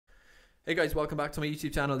Hey guys, welcome back to my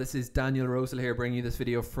YouTube channel. This is Daniel Rosehill here bringing you this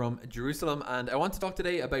video from Jerusalem, and I want to talk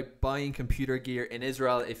today about buying computer gear in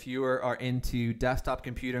Israel. If you are into desktop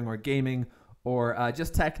computing or gaming or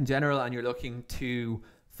just tech in general and you're looking to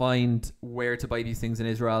find where to buy these things in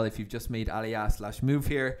Israel, if you've just made aliyah / move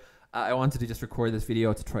here, I wanted to just record this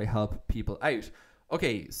video to try help people out.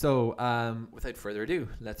 Okay, so without further ado,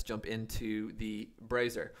 let's jump into the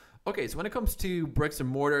browser. Okay, so when it comes to bricks and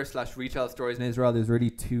mortar / retail stores in Israel, there's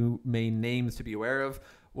really two main names to be aware of.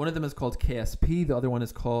 One of them is called KSP, the other one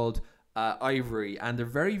is called Ivory, and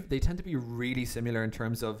they tend to be really similar in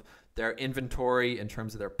terms of their inventory, in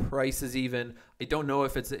terms of their prices even. I don't know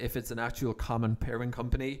if it's an actual common parent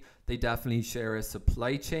company. They definitely share a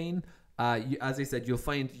supply chain. As I said, you'll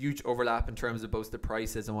find huge overlap in terms of both the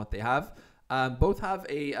prices and what they have. Both have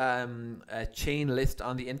a chain list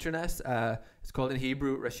on the internet. It's called in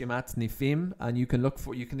Hebrew Reshimat Snifim, and you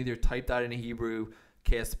can either type that in Hebrew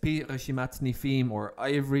KSP Reshimat Snifim or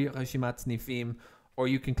Ivory Reshimat Snifim, or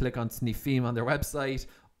you can click on Snifim on their website.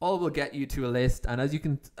 All will get you to a list, and as you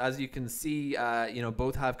can see,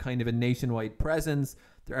 both have kind of a nationwide presence.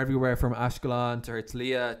 They're everywhere from Ashkelon to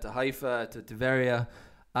Herzliya to Haifa to Tveria.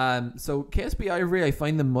 So KSP Ivory, I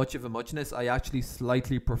find them much of a muchness. I actually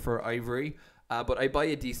slightly prefer Ivory, but I buy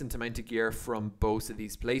a decent amount of gear from both of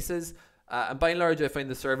these places. And by and large, I find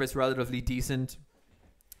the service relatively decent,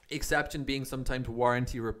 exception being sometimes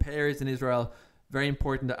warranty repairs in Israel. Very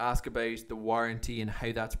important to ask about the warranty and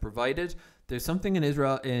how that's provided. There's something in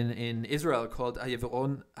Israel called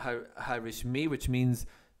Hayavon Harishmi, which means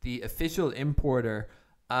the official importer.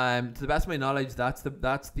 To the best of my knowledge, that's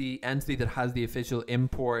the entity that has the official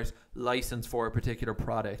import license for a particular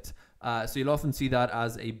product. So you'll often see that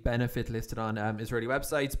as a benefit listed on Israeli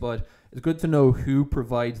websites, but it's good to know who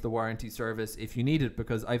provides the warranty service if you need it,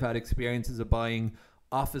 because I've had experiences of buying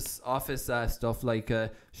office stuff like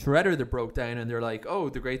a shredder that broke down, and they're like, oh,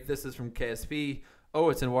 this is from KSP. Oh,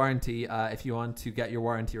 it's in warranty. If you want to get your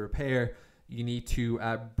warranty repair, you need to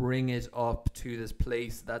bring it up to this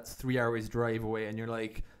place that's 3 hours drive away, and you're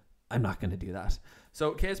like, I'm not going to do that.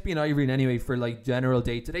 So KSP and Ivory, anyway, for like general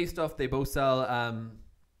day-to-day stuff, they both sell,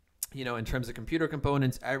 in terms of computer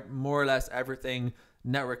components, more or less everything,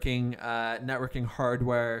 networking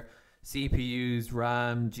hardware, CPUs,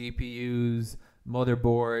 RAM, GPUs,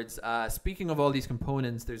 motherboards. Speaking of all these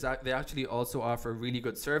components, they actually also offer really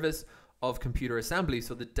good service of computer assembly.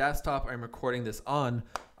 So the desktop I'm recording this on,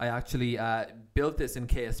 I actually built this in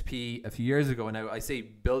KSP a few years ago. Now I say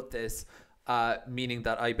built this, meaning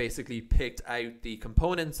that I basically picked out the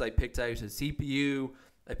components. I picked out a CPU,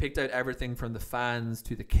 I picked out everything from the fans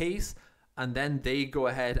to the case, and then they go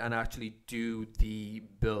ahead and actually do the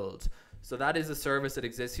build. So that is a service that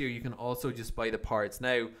exists here. You can also just buy the parts.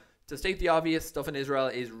 Now, to state the obvious, stuff in Israel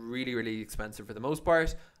is really, really expensive for the most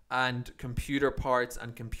part, and computer parts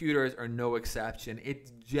and computers are no exception.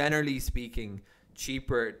 It's generally speaking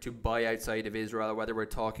cheaper to buy outside of Israel, whether we're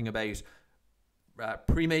talking about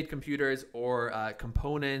pre-made computers or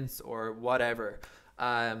components or whatever.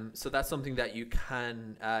 So that's something that you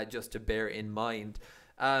can just to bear in mind.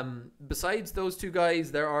 Besides those two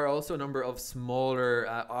guys, there are also a number of smaller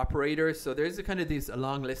operators. So there's a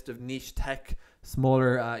long list of niche tech,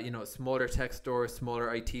 smaller tech stores,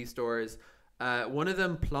 smaller IT stores. One of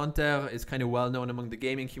them, Planter, is kind of well known among the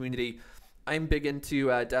gaming community. I'm big into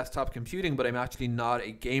desktop computing, but I'm actually not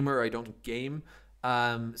a gamer. I don't game.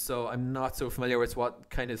 So I'm not so familiar with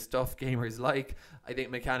what kind of stuff gamers like. I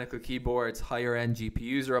think mechanical keyboards, higher end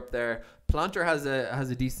GPUs are up there. Planter has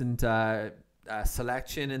a decent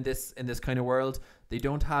selection in this kind of world. They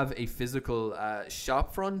don't have a physical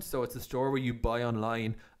shop front, so it's a store where you buy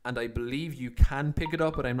online, and I believe you can pick it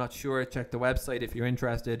up, but I'm not sure. Check the website if you're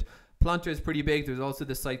interested. Planter is pretty big. There's also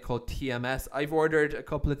this site called TMS. I've ordered a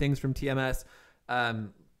couple of things from TMS. I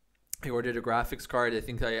ordered a graphics card. I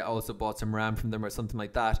think I also bought some RAM from them or something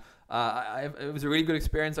like that. It was a really good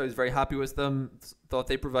experience. I was very happy with them. Thought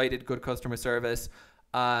they provided good customer service.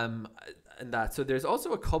 And that. So there's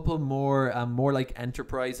also a couple more like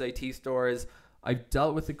enterprise IT stores. I've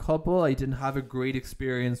dealt with a couple. I didn't have a great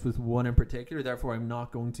experience with one in particular. Therefore, I'm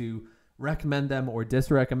not going to recommend them or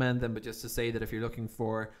disrecommend them, but just to say that if you're looking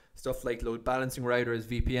for stuff like load balancing routers,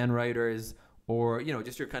 VPN routers, or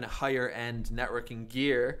just your kind of higher end networking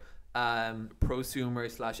gear,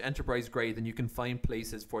 prosumer / enterprise grade, then you can find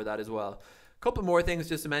places for that as well. A couple more things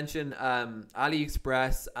just to mention: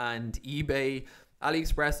 AliExpress and eBay.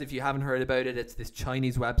 AliExpress, if you haven't heard about it, it's this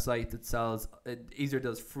Chinese website that sells, it either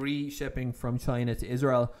does free shipping from China to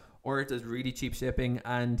Israel, or it does really cheap shipping.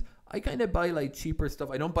 And I kind of buy like cheaper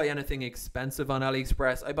stuff. I don't buy anything expensive on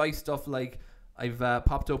AliExpress. I buy stuff like I've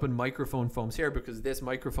popped open microphone foams here because this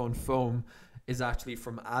microphone foam is actually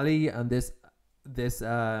from Ali, and this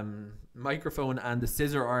microphone and the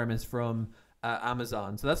scissor arm is from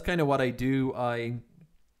Amazon. So that's kind of what I do. I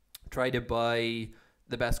try to buy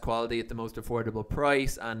the best quality at the most affordable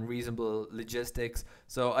price and reasonable logistics.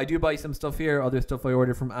 So I do buy some stuff here, other stuff I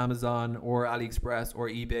order from Amazon or AliExpress or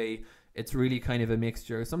eBay. It's really kind of a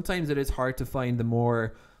mixture. Sometimes it is hard to find the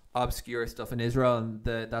more obscure stuff in Israel, and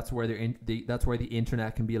that's where the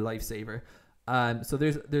internet can be a lifesaver. So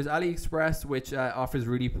there's AliExpress, which offers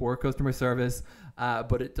really poor customer service,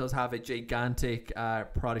 but it does have a gigantic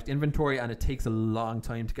product inventory, and it takes a long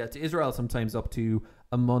time to get to Israel, sometimes up to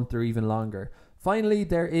a month or even longer. Finally,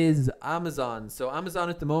 there is Amazon. So Amazon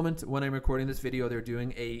at the moment, when I'm recording this video, they're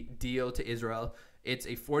doing a deal to Israel. It's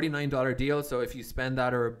a $49 deal. So if you spend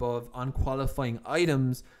that or above on qualifying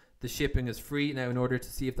items, the shipping is free. Now, in order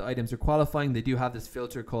to see if the items are qualifying, they do have this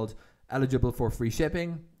filter called eligible for free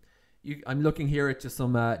shipping. I'm looking here at just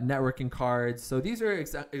some networking cards. So these are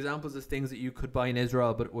examples of things that you could buy in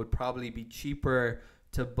Israel, but it would probably be cheaper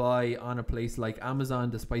to buy on a place like Amazon,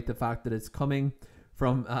 despite the fact that it's coming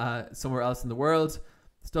from somewhere else in the world.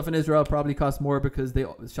 Stuff in Israel probably costs more because the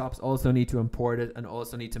shops also need to import it and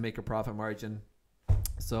also need to make a profit margin.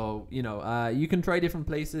 So, you know, you can try different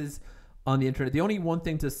places on the internet. The only one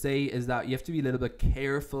thing to say is that you have to be a little bit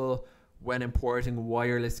careful when importing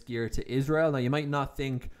wireless gear to Israel. Now, you might not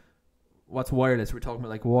think, what's wireless? We're talking about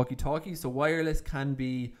like walkie-talkie. So wireless can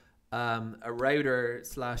be a router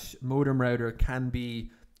 / modem router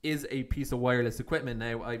is a piece of wireless equipment.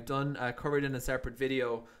 Now, I've covered in a separate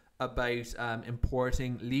video about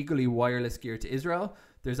importing legally wireless gear to Israel.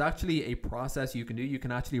 There's actually a process you can do. You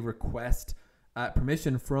can actually request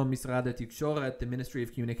permission from Misrad HaTikshoret, the Ministry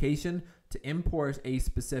of Communication, to import a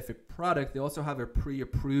specific product. They also have a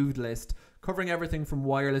pre-approved list covering everything from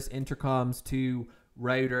wireless intercoms to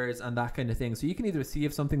routers and that kind of thing. So you can either see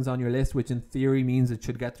if something's on your list, which in theory means it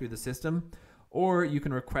should get through the system, or you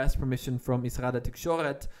can request permission from Misrad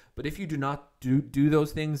HaTikshoret. But if you do not do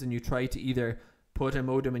those things and you try to either put a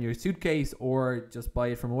modem in your suitcase or just buy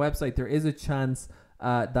it from a website, there is a chance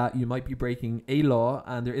that you might be breaking a law,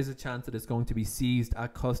 and there is a chance that it's going to be seized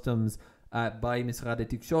at customs by Misrad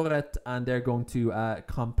HaTikshoret, and they're going to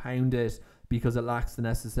compound it because it lacks the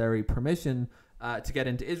necessary permission to get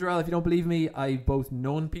into Israel. If you don't believe me, I've both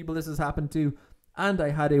known people this has happened to, and I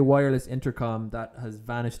had a wireless intercom that has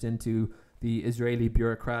vanished into the Israeli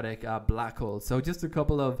bureaucratic black hole. So just a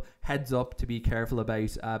couple of heads up to be careful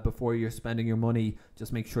about before you're spending your money.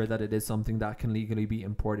 Just make sure that it is something that can legally be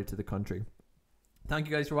imported to the country. Thank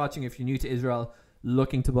you guys for watching. If you're new to Israel,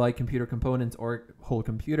 looking to buy computer components or whole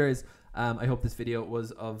computers, I hope this video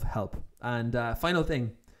was of help. And final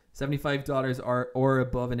thing, $75 or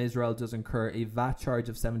above in Israel does incur a VAT charge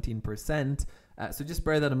of 17%. So just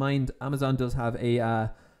bear that in mind. Amazon does have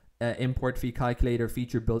a import fee calculator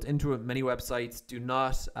feature built into it. Many websites do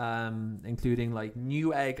not, including like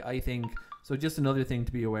Newegg, I think. So just another thing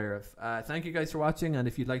to be aware of. Thank you guys for watching, and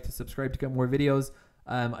if you'd like to subscribe to get more videos,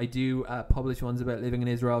 I do publish ones about living in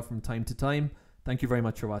Israel from time to time. Thank you very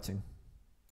much for watching.